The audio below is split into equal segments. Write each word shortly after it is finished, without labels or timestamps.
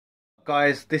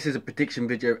Guys, this is a prediction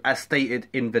video as stated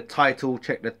in the title.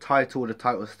 Check the title. The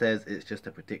title says it's just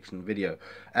a prediction video.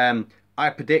 I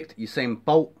predict Usain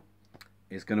Bolt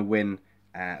is going to win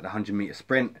the 100-meter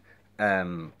sprint.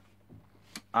 I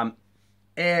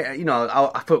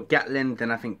thought Gatlin, then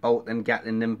I think Bolt, then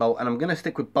Gatlin, then Bolt, and I'm going to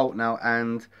stick with Bolt now.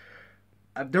 And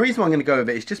the reason why I'm going to go with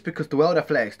it is just because the World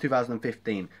Athletics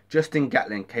 2015, Justin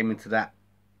Gatlin came into that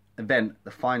event,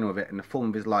 the final of it, in the form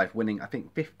of his life, winning I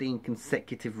think 15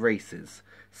 consecutive races,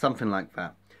 something like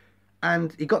that.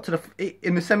 And he got to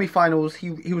in the semi-finals,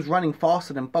 he was running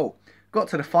faster than Bolt. Got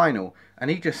to the final,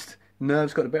 and he just,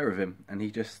 nerves got the better of him, and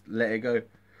he just let it go.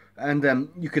 And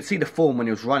you could see the form when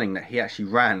he was running, that he actually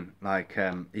ran like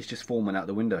his just form went out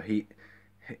the window. He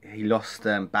lost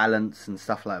balance and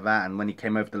stuff like that, and when he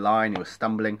came over the line, he was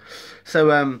stumbling.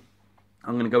 So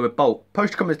I'm going to go with Bolt.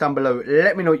 Post comments down below.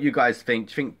 Let me know what you guys think.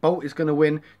 Do you think Bolt is going to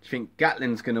win? Do you think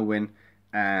Gatlin's going to win?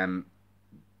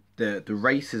 The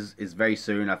race is very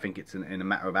soon. I think it's in a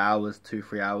matter of hours,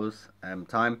 2-3 hours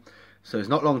time. So it's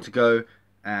not long to go.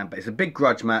 But it's a big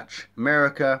grudge match.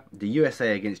 America, the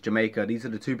USA against Jamaica. These are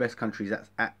the two best countries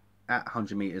at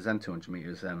 100 meters and 200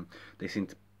 meters. They seem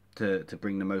to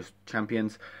bring the most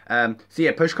champions. So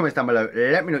yeah, post comments down below.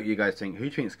 Let me know what you guys think. Who do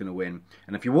you think is going to win?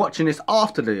 And if you're watching this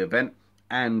after the event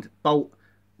and Bolt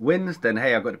wins, then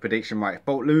hey, I got the prediction right. If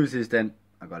Bolt loses, then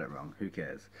I got it wrong. Who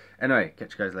cares? Anyway,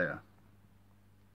 catch you guys later.